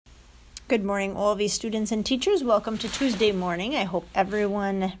Good morning, OLV students and teachers. Welcome to Tuesday morning. I hope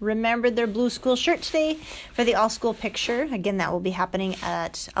everyone remembered their blue school shirt today for the all-school picture. Again, that will be happening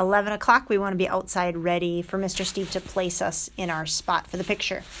at 11 o'clock. We want to be outside ready for Mr. Steve to place us in our spot for the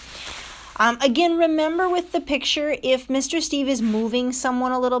picture. Again, remember with the picture, if Mr. Steve is moving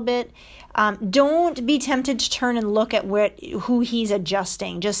someone a little bit, don't be tempted to turn and look at who he's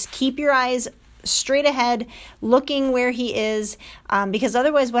adjusting. Just keep your eyes straight ahead, looking where he is, because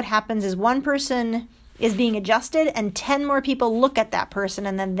otherwise what happens is one person is being adjusted and 10 more people look at that person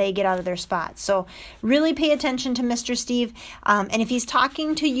and then they get out of their spot. So really pay attention to Mr. Steve. And if he's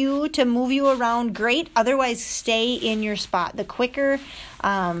talking to you to move you around, great. Otherwise, stay in your spot. The quicker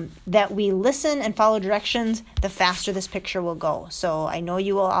that we listen and follow directions, the faster this picture will go. So I know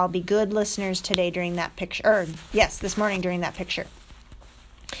you will all be good listeners today during that picture, this morning during that picture.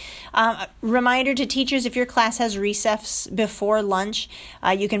 Reminder to teachers, if your class has recess before lunch,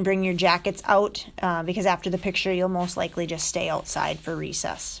 you can bring your jackets out because after the picture, you'll most likely just stay outside for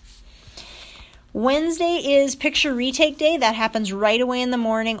recess. Wednesday is picture retake day. That happens right away in the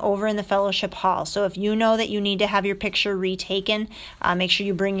morning over in the fellowship hall. So if you know that you need to have your picture retaken, make sure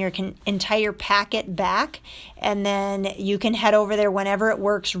you bring your entire packet back, and then you can head over there whenever it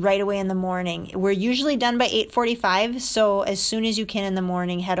works right away in the morning. We're usually done by 8:45, so as soon as you can in the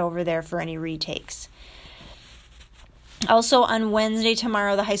morning, head over there for any retakes. Also on Wednesday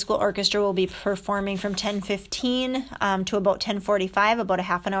tomorrow, the high school orchestra will be performing from 10:15 to about 10:45, about a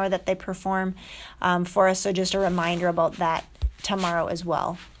half an hour that they perform for us. So just a reminder about that tomorrow as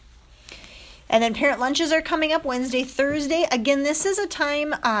well. And then parent lunches are coming up Wednesday, Thursday. Again, this is a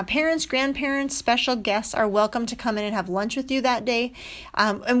time parents, grandparents, special guests are welcome to come in and have lunch with you that day.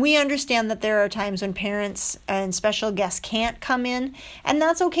 And we understand that there are times when parents and special guests can't come in, and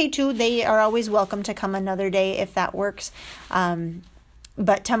that's okay too. They are always welcome to come another day if that works.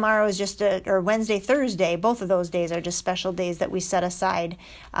 But tomorrow is or Wednesday, Thursday, both of those days are just special days that we set aside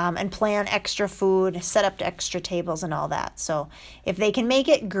and plan extra food, set up extra tables and all that. So if they can make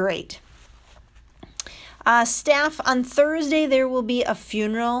it, great. Staff, on Thursday, there will be a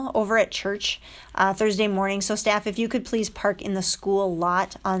funeral over at church Thursday morning. So staff, if you could please park in the school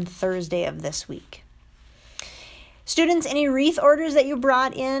lot on Thursday of this week. Students, any wreath orders that you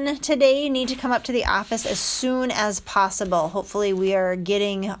brought in today need to come up to the office as soon as possible. Hopefully we are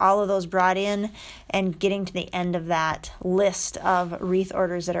getting all of those brought in and getting to the end of that list of wreath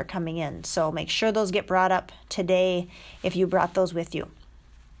orders that are coming in. So make sure those get brought up today if you brought those with you.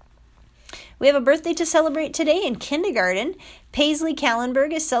 We have a birthday to celebrate today in kindergarten. Paisley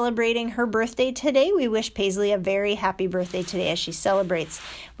Kallenberg is celebrating her birthday today. We wish Paisley a very happy birthday today as she celebrates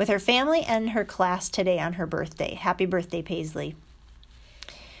with her family and her class today on her birthday. Happy birthday, Paisley.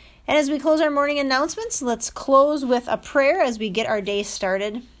 And as we close our morning announcements, let's close with a prayer as we get our day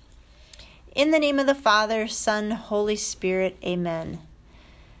started. In the name of the Father, Son, Holy Spirit, amen.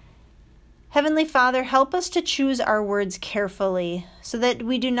 Heavenly Father, help us to choose our words carefully so that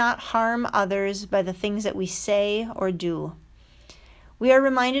we do not harm others by the things that we say or do. We are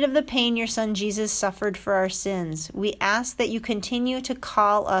reminded of the pain your Son Jesus suffered for our sins. We ask that you continue to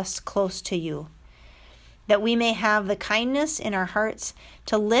call us close to you, that we may have the kindness in our hearts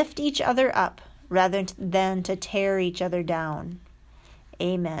to lift each other up rather than to tear each other down.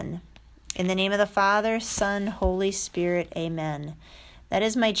 Amen. In the name of the Father, Son, Holy Spirit, amen. That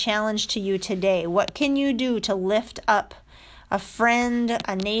is my challenge to you today. What can you do to lift up a friend,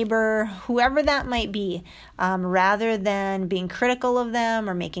 a neighbor, whoever that might be, rather than being critical of them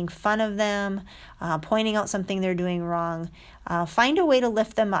or making fun of them, pointing out something they're doing wrong? Find a way to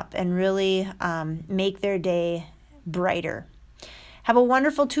lift them up and really make their day brighter. Have a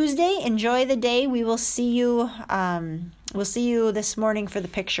wonderful Tuesday. Enjoy the day. We will see you. We'll see you this morning for the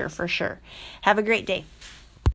picture for sure. Have a great day.